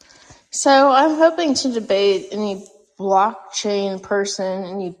So I'm hoping to debate any blockchain person,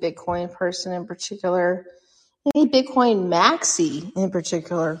 any Bitcoin person in particular, any Bitcoin maxi in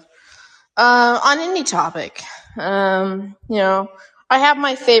particular, on any topic. I have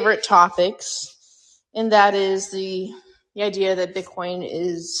my favorite topics, and that is the idea that Bitcoin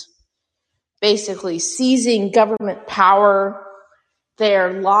is basically seizing government power.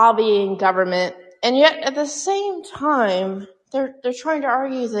 They're lobbying government, and yet at the same time, they're trying to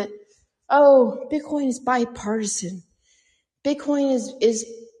argue that, oh, Bitcoin is bipartisan. Bitcoin is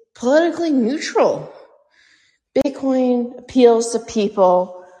politically neutral. Bitcoin appeals to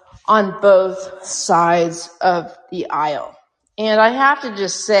people on both sides of the aisle. And I have to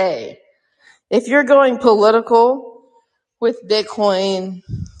just say, if you're going political with Bitcoin,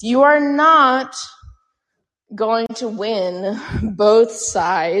 you are not going to win both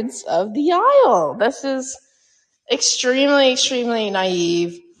sides of the aisle. This is extremely, extremely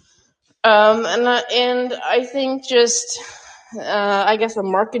naive. And I think just, I guess, a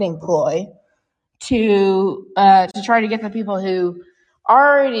marketing ploy to try to get the people who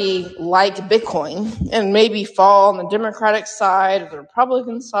already like Bitcoin and maybe fall on the Democratic side or the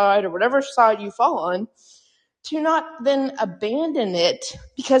Republican side or whatever side you fall on, to not then abandon it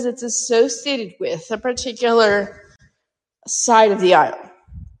because it's associated with a particular side of the aisle.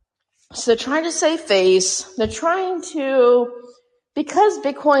 So they're trying to save face. They're trying to, because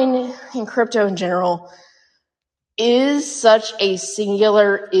Bitcoin and crypto in general is such a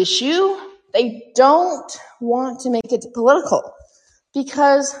singular issue, they don't want to make it political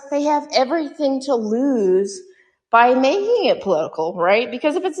because they have everything to lose by making it political, right?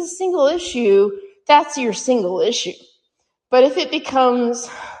 Because if it's a single issue, that's your single issue. But if it becomes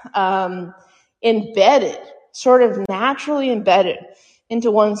embedded, sort of naturally embedded into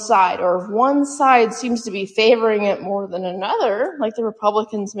one side, or if one side seems to be favoring it more than another, like the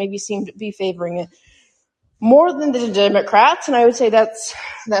Republicans maybe seem to be favoring it more than the Democrats, and I would say that's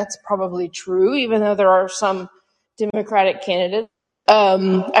probably true, even though there are some Democratic candidates.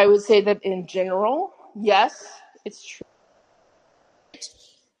 I would say that in general, yes, it's true.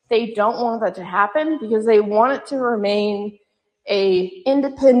 They don't want that to happen because they want it to remain a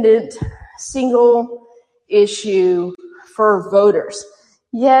independent, single issue for voters.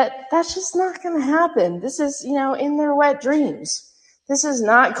 Yet that's just not going to happen. This is, in their wet dreams. This is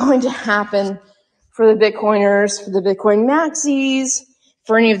not going to happen for the Bitcoiners, for the Bitcoin maxis,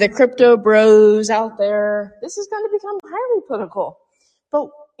 for any of the crypto bros out there. This is going to become highly political. But,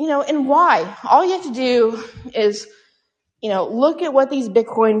 and why? All you have to do is, look at what these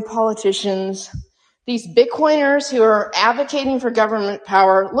Bitcoin politicians, these Bitcoiners who are advocating for government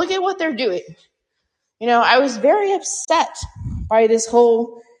power, look at what they're doing. I was very upset by this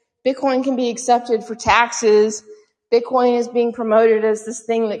whole Bitcoin can be accepted for taxes. Bitcoin is being promoted as this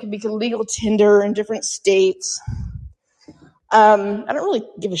thing that can be legal tender in different states. I don't really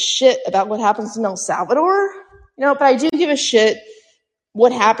give a shit about what happens in El Salvador, but I do give a shit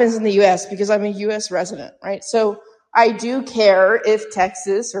what happens in the U.S. because I'm a U.S. resident, right? So I do care if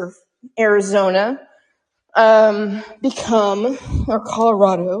Texas or Arizona become, or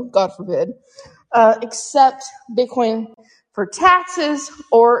Colorado, God forbid, accept Bitcoin for taxes,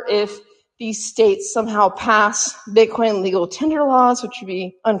 or if these states somehow pass Bitcoin legal tender laws, which would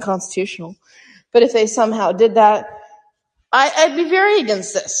be unconstitutional. But if they somehow did that, I'd be very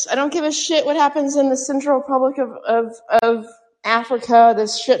against this. I don't give a shit what happens in the Central Republic of Africa,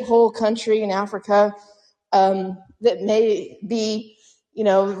 this shithole country in Africa that may be,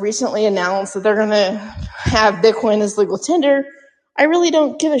 recently announced that they're going to have Bitcoin as legal tender. I really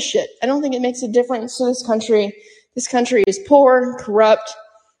don't give a shit. I don't think it makes a difference to this country. This country is poor, corrupt.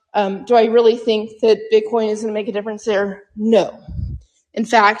 Do I really think that Bitcoin is going to make a difference there? No. In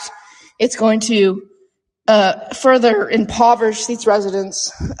fact, it's going to further impoverish these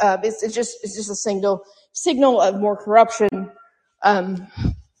residents. It's just a signal of more corruption. And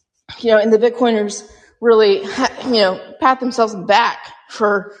the Bitcoiners really, pat themselves on the back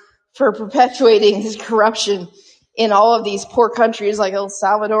for perpetuating this corruption in all of these poor countries like El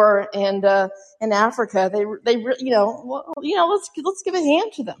Salvador and Africa. They let's give a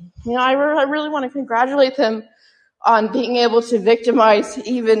hand to them. I really want to congratulate them on being able to victimize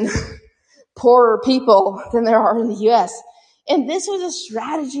even poorer people than there are in the U.S. And this was a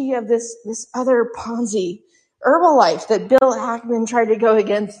strategy of this other Ponzi, Herbalife, that Bill Ackman tried to go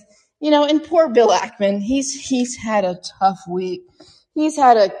against. And poor Bill Ackman, he's had a tough week. He's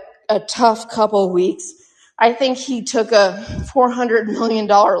had a tough couple of weeks. I think he took a $400 million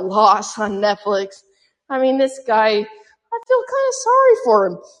loss on Netflix. I mean, this guy, I feel kind of sorry for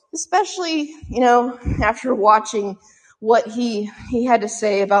him, especially, after watching what he had to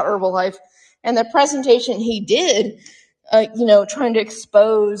say about Herbalife and the presentation he did, trying to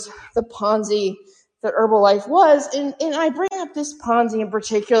expose the Ponzi that Herbalife was. And I bring up this Ponzi in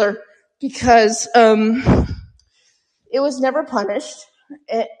particular because it was never punished.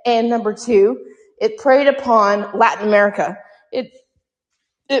 And number two, it preyed upon Latin America.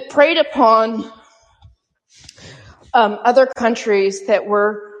 It preyed upon other countries that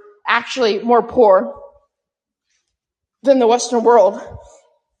were actually more poor than the Western world.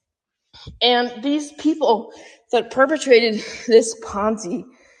 And these people that perpetrated this Ponzi,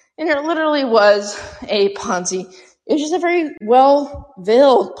 and it literally was a Ponzi. It was just a very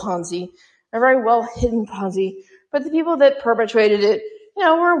well-veiled Ponzi, a very well-hidden Ponzi. But the people that perpetrated it,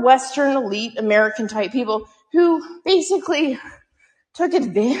 were Western elite American type people who basically took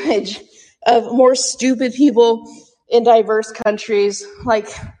advantage of more stupid people in diverse countries like,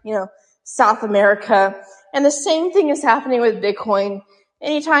 South America. And the same thing is happening with Bitcoin.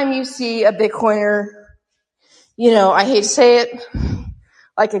 Anytime you see a Bitcoiner, I hate to say it,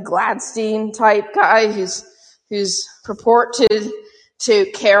 like a Gladstein type guy who's purported to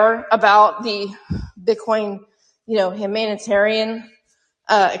care about the Bitcoin, humanitarian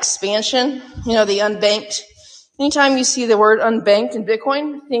expansion, the unbanked. Anytime you see the word unbanked in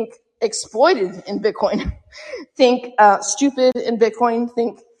Bitcoin, think exploited in Bitcoin. Think stupid in Bitcoin.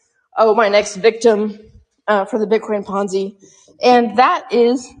 Think, my next victim for the Bitcoin Ponzi. And that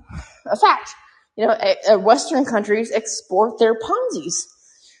is a fact. Western countries export their Ponzis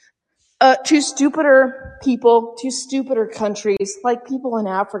to stupider people, to stupider countries, like people in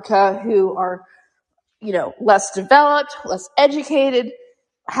Africa who are, less developed, less educated,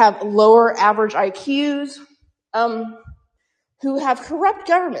 have lower average IQs, who have corrupt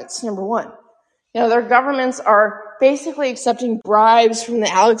governments, number one. Their governments are basically accepting bribes from the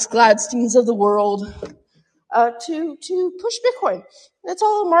Alex Gladsteins of the world to push Bitcoin. It's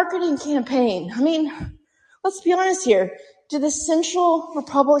all a marketing campaign. I mean, let's be honest here. Do the Central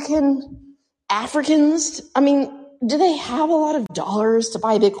Republican Africans, do they have a lot of dollars to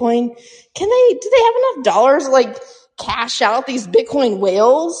buy Bitcoin? Do they have enough dollars to cash out these Bitcoin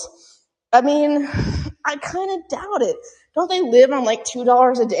whales? I kind of doubt it. Don't they live on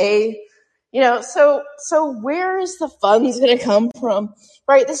 $2 a day? So where is the funds going to come from?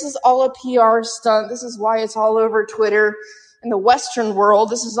 Right? This is all a PR stunt. This is why it's all over Twitter in the Western world.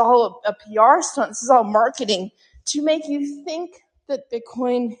 This is all a PR stunt. This is all marketing to make you think that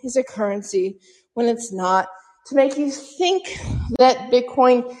Bitcoin is a currency when it's not. To make you think that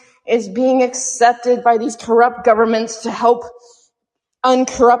Bitcoin is being accepted by these corrupt governments to help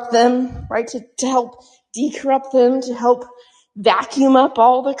uncorrupt them, right? To help decorrupt them, to help vacuum up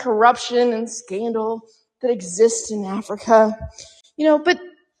all the corruption and scandal that exists in Africa. But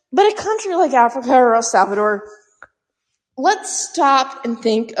a country like Africa or El Salvador, let's stop and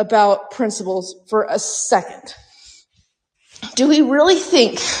think about principles for a second. Do we really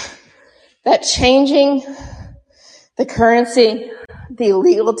think that changing the currency, the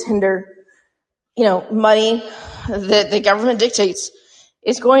illegal tender, money that the government dictates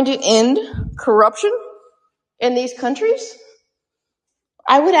is going to end corruption in these countries?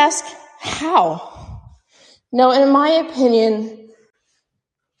 I would ask, how? In my opinion,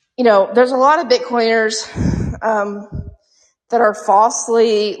 there's a lot of Bitcoiners that are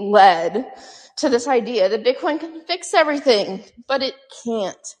falsely led to this idea that Bitcoin can fix everything, but it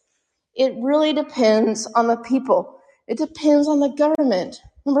can't. It really depends on the people. It depends on the government.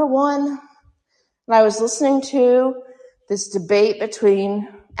 Number one, when I was listening to this debate between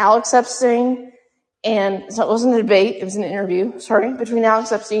Alex Epstein and, so it wasn't a debate, it was an interview, between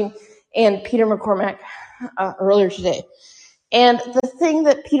Alex Epstein and Peter McCormack earlier today. And the thing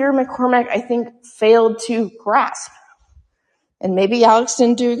that Peter McCormack, I think, failed to grasp, and maybe Alex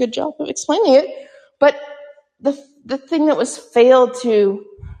didn't do a good job of explaining it, but the thing that was failed to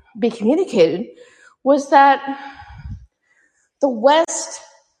be communicated was that the West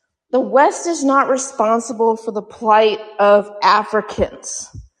is not responsible for the plight of Africans,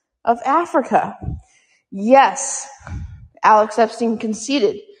 of Africa. Yes, Alex Epstein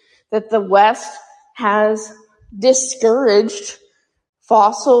conceded that the West has discouraged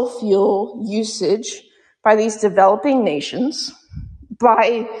fossil fuel usage by these developing nations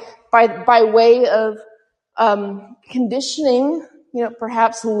by way of conditioning,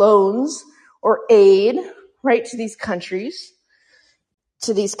 perhaps loans or aid, right, to these countries.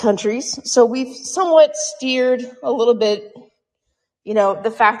 So we've somewhat steered a little bit,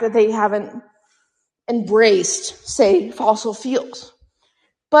 the fact that they haven't embraced, say, fossil fuels.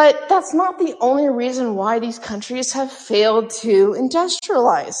 But that's not the only reason why these countries have failed to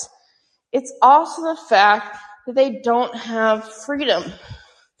industrialize. It's also the fact that they don't have freedom.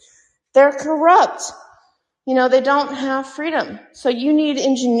 They're corrupt. They don't have freedom. So you need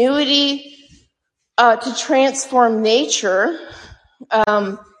ingenuity to transform nature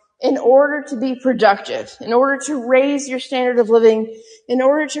in order to be productive, in order to raise your standard of living, in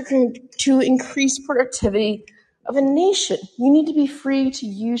order to increase productivity of a nation. You need to be free to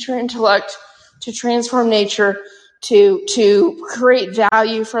use your intellect to transform nature, to create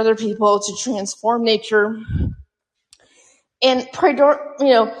value for other people, to transform nature. And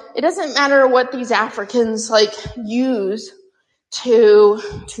it doesn't matter what these Africans use to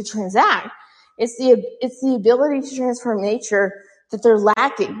transact. It's the ability to transform nature that they're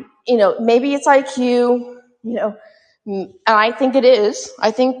lacking. Maybe it's IQ, and I think it is.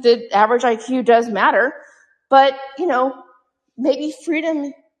 I think that average IQ does matter, but maybe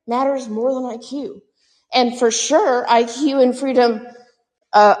freedom matters more than IQ. And for sure, IQ and freedom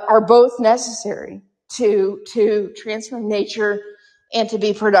are both necessary to transform nature and to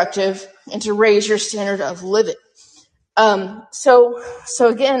be productive and to raise your standard of living. So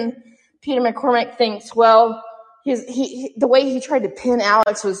again, Peter McCormack thinks, well, the way he tried to pin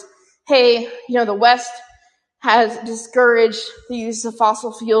Alex was, hey, the West has discouraged the use of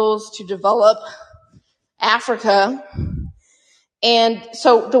fossil fuels to develop Africa. And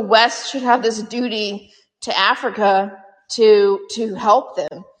so the West should have this duty to Africa to help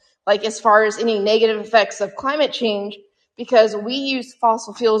them, as far as any negative effects of climate change, because we use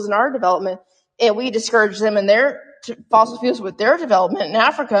fossil fuels in our development and we discourage them in their fossil fuels with their development in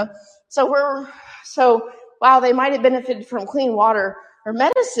Africa. So while they might have benefited from clean water or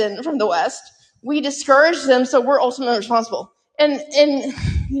medicine from the West, we discourage them, so we're ultimately responsible. And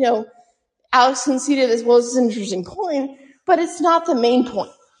Alex conceded as well. This is an interesting point, but it's not the main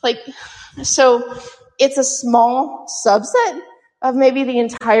point. So it's a small subset of maybe the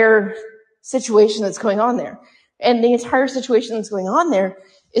entire situation that's going on there. And the entire situation that's going on there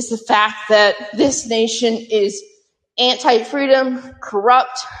is the fact that this nation is anti-freedom,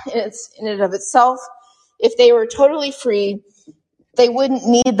 corrupt in and of itself. If they were totally free, they wouldn't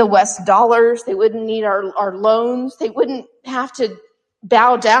need the West dollars. They wouldn't need our loans. They wouldn't have to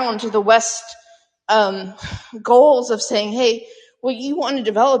bow down to the West goals of saying, hey, well, you want to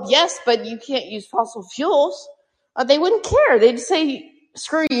develop, yes, but you can't use fossil fuels. They wouldn't care. They'd say,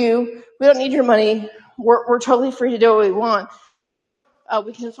 screw you. We don't need your money. We're totally free to do what we want.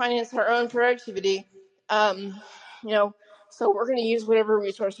 We can finance our own productivity. So we're going to use whatever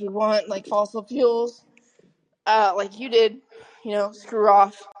resource we want, like fossil fuels, like you did, screw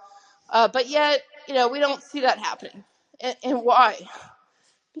off. But yet, we don't see that happening. And why?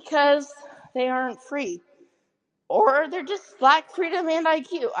 Because they aren't free. Or they're just lack freedom and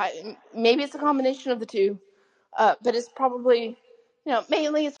IQ. Maybe it's a combination of the two. But it's probably,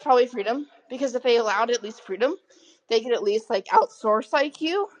 mainly it's probably freedom. Because if they allowed at least freedom, they could at least outsource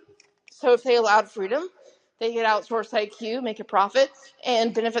IQ. So if they allowed freedom, they could outsource IQ, make a profit,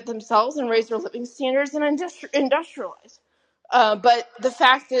 and benefit themselves and raise their living standards and industrialize. But the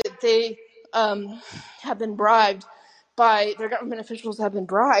fact that they have been bribed by their government officials have been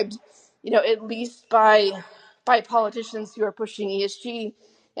bribed, at least by politicians who are pushing ESG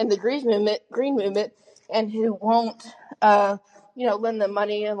and the green movement, and who won't, lend them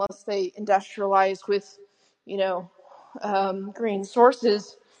money unless they industrialize with, green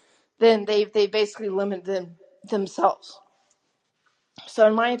sources. Then they basically limit themselves. So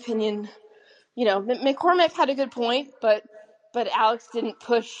in my opinion, McCormack had a good point, but Alex didn't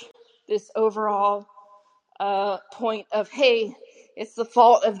push this overall point of, hey, it's the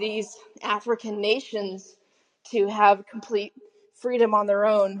fault of these African nations to have complete freedom on their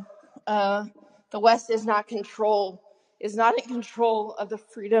own. The West is not in control of the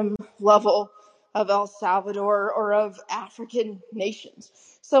freedom level of El Salvador or of African nations.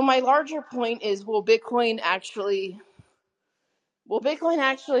 So my larger point is, will Bitcoin actually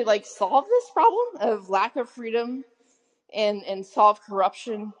solve this problem of lack of freedom and solve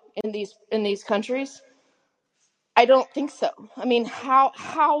corruption in these countries? I don't think so. I mean,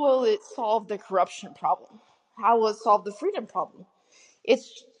 how will it solve the corruption problem? How will it solve the freedom problem?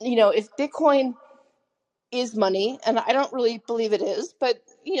 It's, if Bitcoin is money, and I don't really believe it is, but,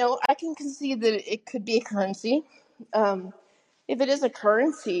 I can concede that it could be a currency. If it is a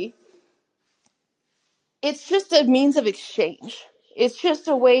currency, it's just a means of exchange. It's just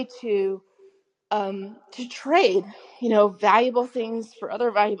a way to trade, valuable things for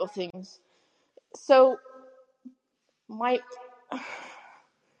other valuable things. So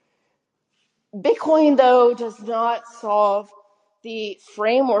Bitcoin, though, does not solve the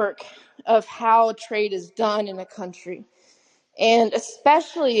framework of how trade is done in a country. And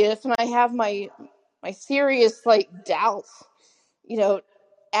especially if, and I have my serious doubts,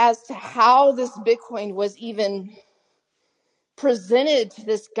 as to how this Bitcoin was even presented to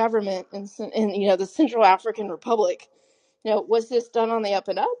this government in the Central African Republic. Was this done on the up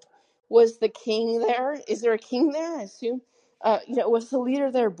and up? Was the king there? Is there a king there? I assume. Was the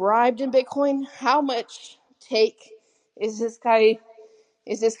leader there bribed in Bitcoin? How much take is this guy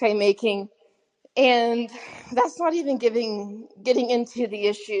making? And that's not even getting into the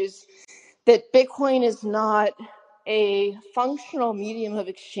issues that Bitcoin is not a functional medium of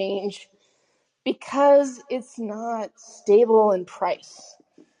exchange because it's not stable in price.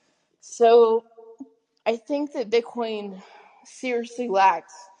 So I think that Bitcoin seriously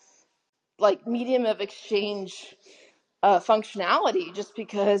lacks medium of exchange functionality just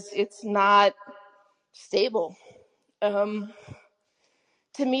because it's not stable.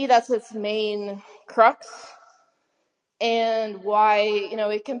 To me, that's its main crux, and why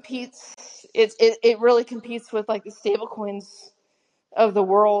it competes. It really competes with the stable coins of the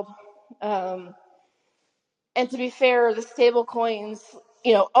world. And to be fair, the stable coins,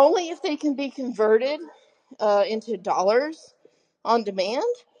 only if they can be converted into dollars on demand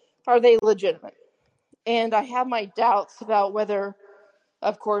are they legitimate. And I have my doubts about whether,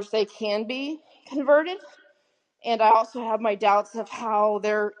 of course, they can be converted. And I also have my doubts of how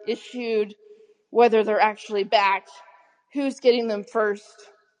they're issued, whether they're actually backed, who's getting them first,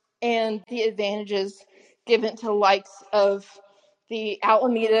 and the advantages given to likes of the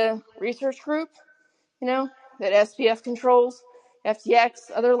Alameda Research Group, that SPF controls,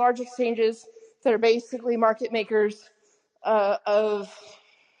 FTX, other large exchanges that are basically market makers of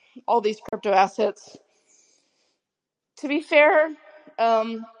all these crypto assets. To be fair,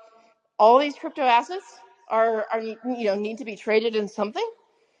 all these crypto assets are need to be traded in something,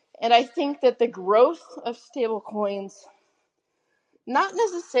 and I think that the growth of stable coins not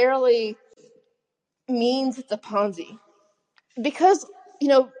necessarily means it's a Ponzi, because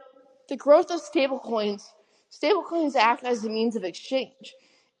the growth of stablecoins act as a means of exchange,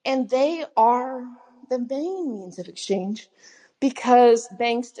 and they are the main means of exchange because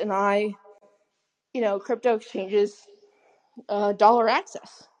banks deny, crypto exchanges dollar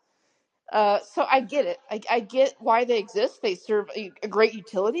access. So I get it. I get why they exist. They serve a great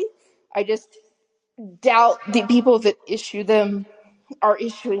utility. I just doubt the people that issue them are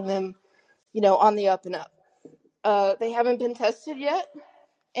issuing them, on the up and up. They haven't been tested yet,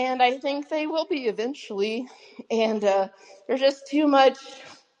 and I think they will be eventually. And there's just too much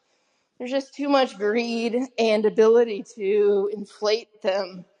greed and ability to inflate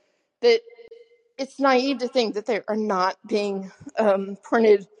them that it's naive to think that they are not being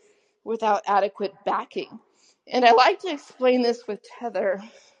printed without adequate backing. And I like to explain this with Tether.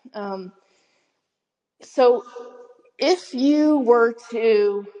 So if you were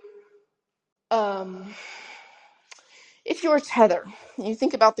Tether, and you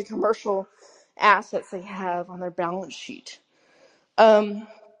think about the commercial assets they have on their balance sheet, the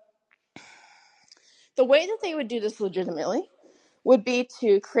way that they would do this legitimately would be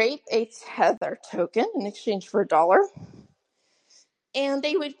to create a Tether token in exchange for $1, and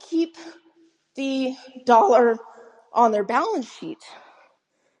they would keep the dollar on their balance sheet,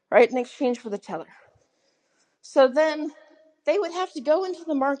 right, in exchange for the Tether. So then they would have to go into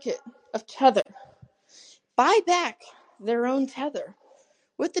the market of Tether, buy back their own Tether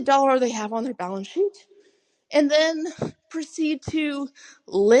with the dollar they have on their balance sheet, and then proceed to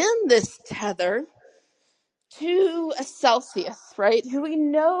lend this Tether to a Celsius, right, who we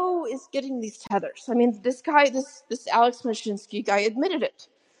know is getting these Tethers. I mean, this Alex Mashinsky guy admitted it.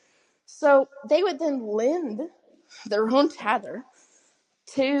 So they would then lend their own Tether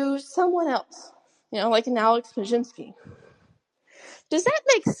to someone else, like an Alex Mashinsky. Does that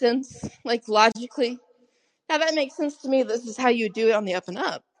make sense, logically? Now, that makes sense to me. This is how you do it on the up and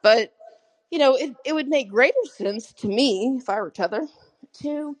up. But, it would make greater sense to me, if I were Tether,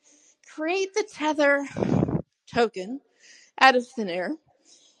 to create the Tether token out of thin air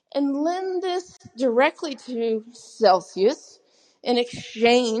and lend this directly to Celsius in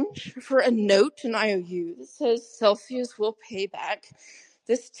exchange for a note, an IOU, that says Celsius will pay back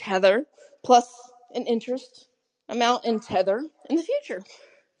this Tether plus an interest amount in Tether in the future.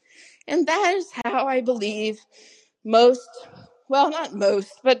 And that is how I believe most, well, not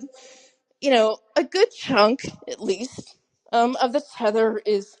most, but, a good chunk, at least, of the Tether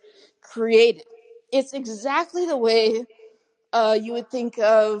is created. It's exactly the way you would think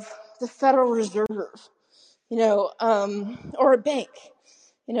of the Federal Reserve, or a bank,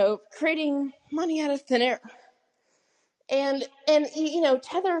 creating money out of thin air. And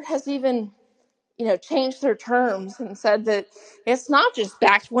Tether has even, changed their terms and said that it's not just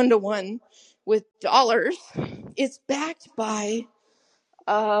backed 1-to-1 with dollars, it's backed by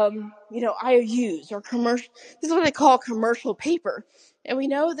IOUs or commercial. This is what they call commercial paper. And we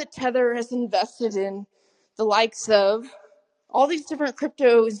know that Tether has invested in the likes of all these different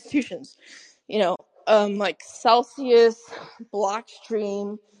crypto institutions, like Celsius,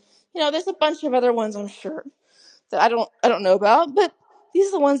 Blockstream. There's a bunch of other ones I'm sure that I don't know about, but these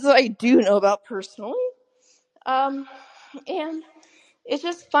are the ones that I do know about personally. And it's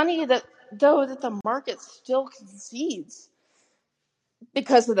just funny that the market still concedes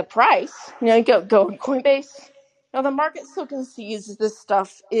because of the price. You go on Coinbase. Now the market still concedes this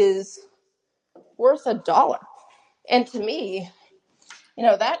stuff is worth $1. And to me,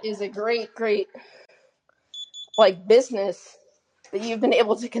 that is a great, great business that you've been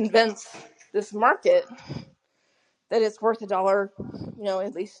able to convince this market that it's worth $1,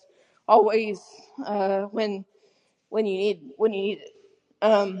 at least always when you need it.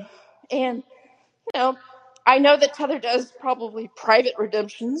 And I know that Tether does probably private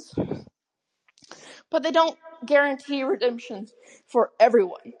redemptions, but they don't guarantee redemptions for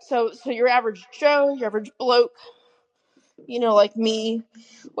everyone. So your average Joe, your average bloke, like me,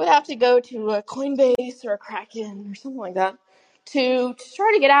 would have to go to a Coinbase or a Kraken or something like that to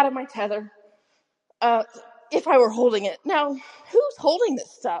try to get out of my Tether. If I were holding it. Now, who's holding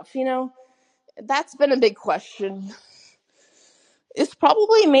this stuff? That's been a big question. It's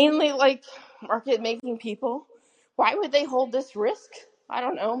probably mainly market making people. Why would they hold this risk? I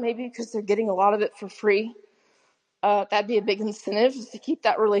don't know. Maybe because they're getting a lot of it for free. That'd be a big incentive is to keep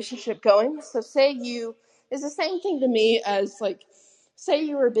that relationship going. So it's the same thing to me as say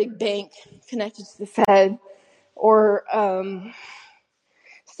you were a big bank connected to the Fed, or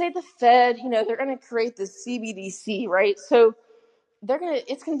say the Fed, they're going to create this CBDC, right? So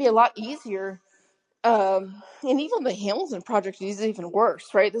it's going to be a lot easier. And even the Hamilton Project is even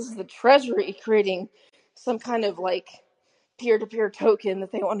worse, right? This is the Treasury creating some kind of peer-to-peer token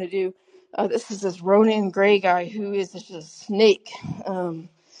that they want to do. This is this Ronan Gray guy who is just a snake.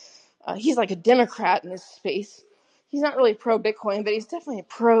 He's like a Democrat in this space. He's not really pro-Bitcoin, but he's definitely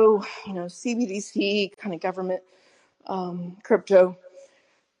pro, CBDC kind of government crypto.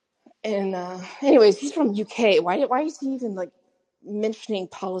 And anyways, he's from UK. Why is he even mentioning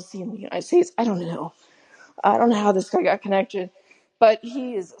policy in the United States? I don't know. I don't know how this guy got connected, but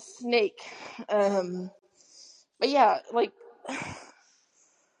he is a snake. But yeah,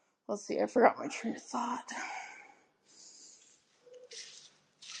 let's see, I forgot my train of thought.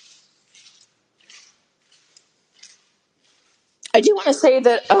 I do want to say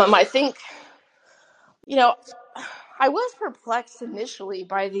that I think, I was perplexed initially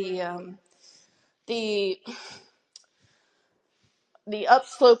by the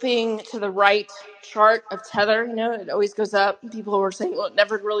upsloping to the right chart of Tether. It always goes up. People were saying, well, it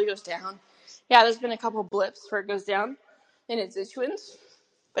never really goes down. Yeah, there's been a couple blips where it goes down in its issuance,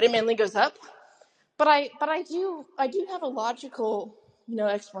 but it mainly goes up. But I do have a logical,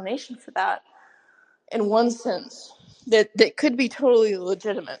 explanation for that in one sense that could be totally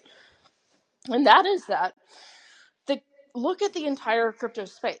legitimate. And that is that look at the entire crypto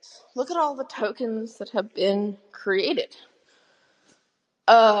space. Look at all the tokens that have been created.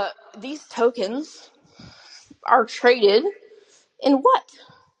 These tokens are traded in what?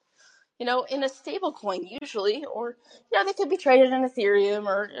 In a stable coin usually, or they could be traded in Ethereum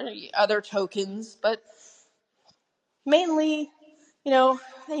or other tokens, but mainly,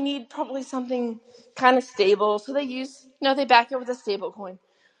 they need probably something kind of stable, so they use, they back it with a stable coin.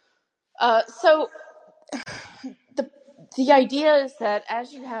 So the idea is that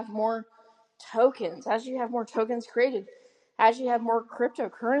as you have more tokens created, as you have more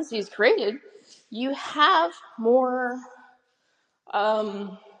cryptocurrencies created, you have more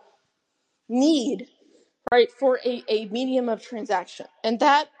need, right, for a medium of transaction. And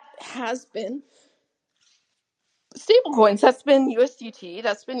that has been stablecoins. That's been USDT.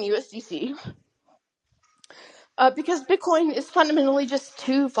 That's been USDC. Because Bitcoin is fundamentally just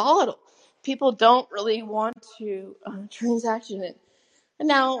too volatile. People don't really want to transact in it. And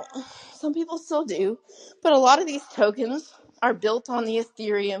now, some people still do, but a lot of these tokens are built on the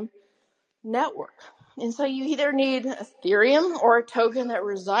Ethereum network. And so you either need Ethereum or a token that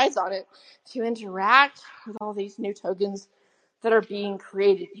resides on it to interact with all these new tokens that are being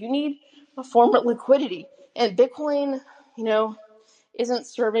created. You need a form of liquidity. And Bitcoin, isn't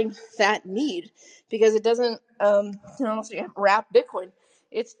serving that need because it doesn't, unless you wrap Bitcoin,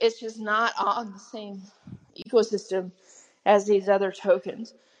 it's just not on the same ecosystem as these other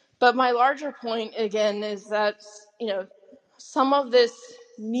tokens. But my larger point again is that, some of this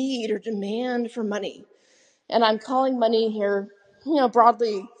need or demand for money, and I'm calling money here,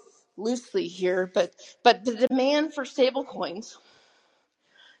 broadly loosely here, but the demand for stable coins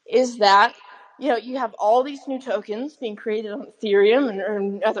is that, you have all these new tokens being created on Ethereum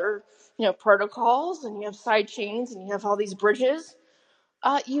and other, protocols, and you have side chains, and you have all these bridges.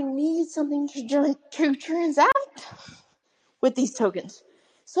 You need something to transact with these tokens.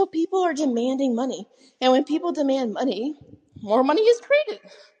 So people are demanding money. And when people demand money, more money is created,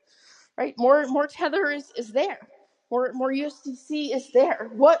 right? More Tether is there. More USDC is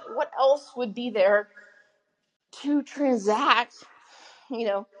there. What else would be there to transact,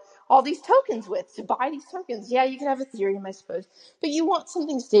 all these tokens with, to buy these tokens? Yeah, you can have Ethereum, I suppose, but you want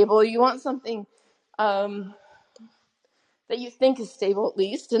something stable. You want something that you think is stable, at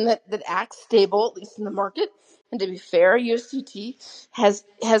least, and that acts stable, at least in the market. And to be fair, USDT has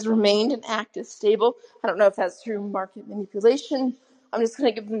remained and acted stable. I don't know if that's through market manipulation. I'm just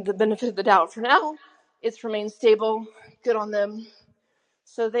going to give them the benefit of the doubt for now. It's remained stable. Good on them.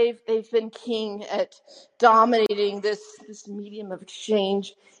 So they've been king at dominating this medium of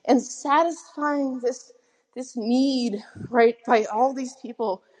exchange and satisfying this need, right, by all these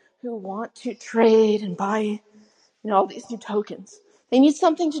people who want to trade and buy, all these new tokens. They need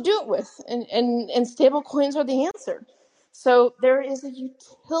something to do it with, and stable coins are the answer. So there is a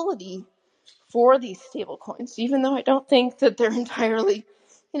utility for these stable coins, even though I don't think that they're entirely,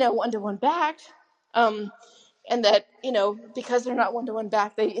 one-to-one backed. And that, because they're not one-to-one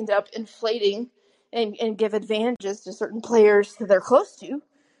backed, they end up inflating and give advantages to certain players that they're close to.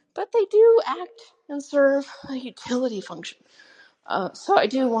 But they do act and serve a utility function. So I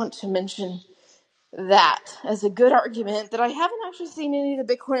do want to mention that as a good argument that I haven't actually seen any of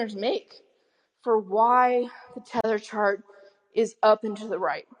the Bitcoiners make for why the Tether chart is up and to the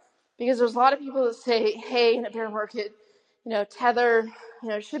right. Because there's a lot of people that say, hey, in a bear market, Tether,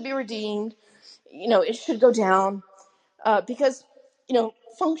 should be redeemed, it should go down. Because,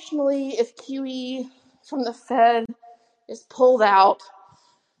 functionally, if QE from the Fed is pulled out,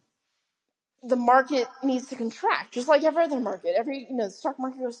 the market needs to contract, just like every other market. The stock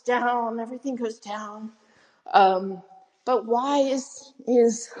market goes down, everything goes down. But why is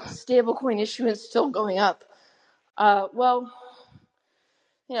stablecoin issuance still going up? Well,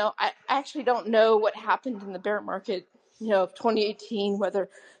 I actually don't know what happened in the bear market, of 2018, whether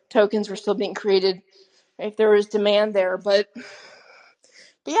tokens were still being created, if there was demand there. But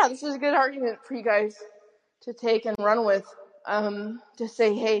yeah, this is a good argument for you guys to take and run with, to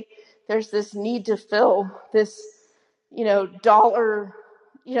say, hey, there's this need to fill this, dollar,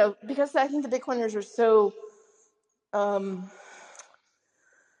 because I think the Bitcoiners are so,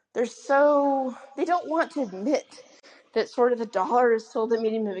 they don't want to admit that sort of the dollar is still the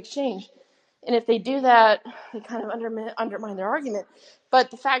medium of exchange. And if they do that, they kind of undermine their argument. But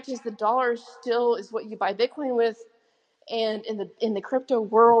the fact is, the dollar still is what you buy Bitcoin with. And in the crypto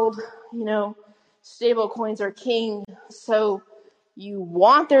world, stable coins are king. So you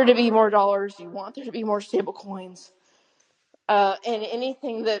want there to be more dollars. You want there to be more stable coins. And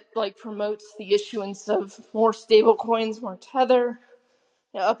anything that promotes the issuance of more stable coins, more Tether,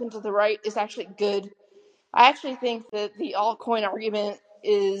 up and to the right is actually good. I actually think that the altcoin argument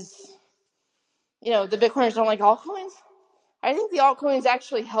is, the Bitcoiners don't like altcoins. I think the altcoins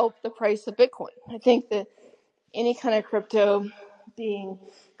actually help the price of Bitcoin. I think that any kind of crypto being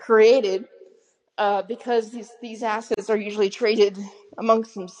created, because these assets are usually traded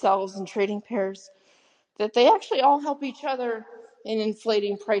amongst themselves in trading pairs, that they actually all help each other in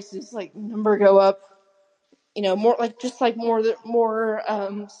inflating prices, like number go up, more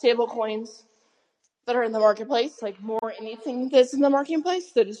stable coins that are in the marketplace, like more anything that's in the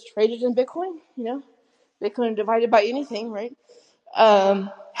marketplace that is traded in Bitcoin, Bitcoin divided by anything, right?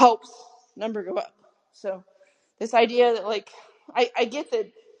 Helps number go up. So this idea that I get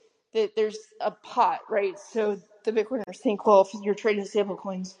that there's a pot, right? So the Bitcoiners think, well, if you're trading stable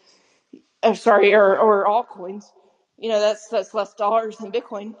coins, or altcoins, that's less dollars than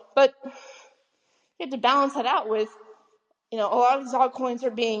Bitcoin. But you have to balance that out with, a lot of these altcoins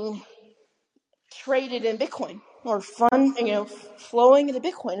are being traded in Bitcoin or flowing into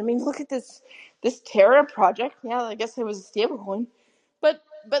Bitcoin. I mean, look at this Terra project. Yeah, I guess it was a stable coin.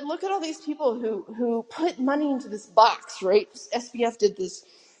 But look at all these people who put money into this box, right? SBF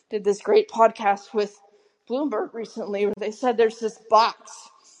did this great podcast with Bloomberg recently where they said there's this box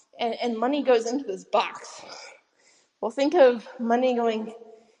and money goes into this box. Well, think of money going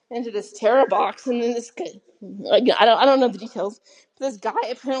into this Terra box, and then this guy, I don't know the details, but this guy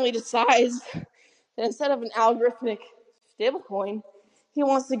apparently decides that instead of an algorithmic stablecoin, he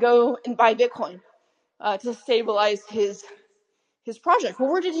wants to go and buy Bitcoin to stabilize his project.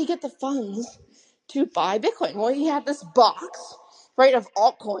 Well, where did he get the funds to buy Bitcoin? Well, he had this box, right, of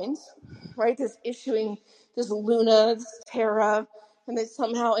altcoins, right? This issuing this Luna, this Terra, and they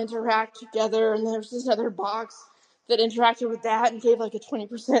somehow interact together. And there's this other box that interacted with that and gave like a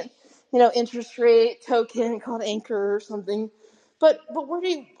 20%, interest rate token called Anchor or something. But where do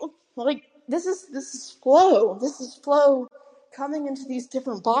you like this is flow. This is flow coming into these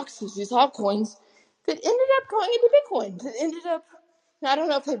different boxes, these altcoins that ended up going into Bitcoin. That ended up, I don't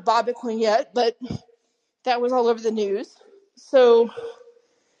know if they bought Bitcoin yet, but that was all over the news. So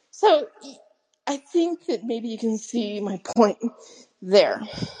I think that maybe you can see my point there.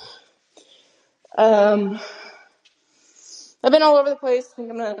 I've been all over the place. I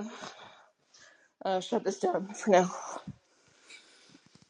think I'm gonna shut this down for now.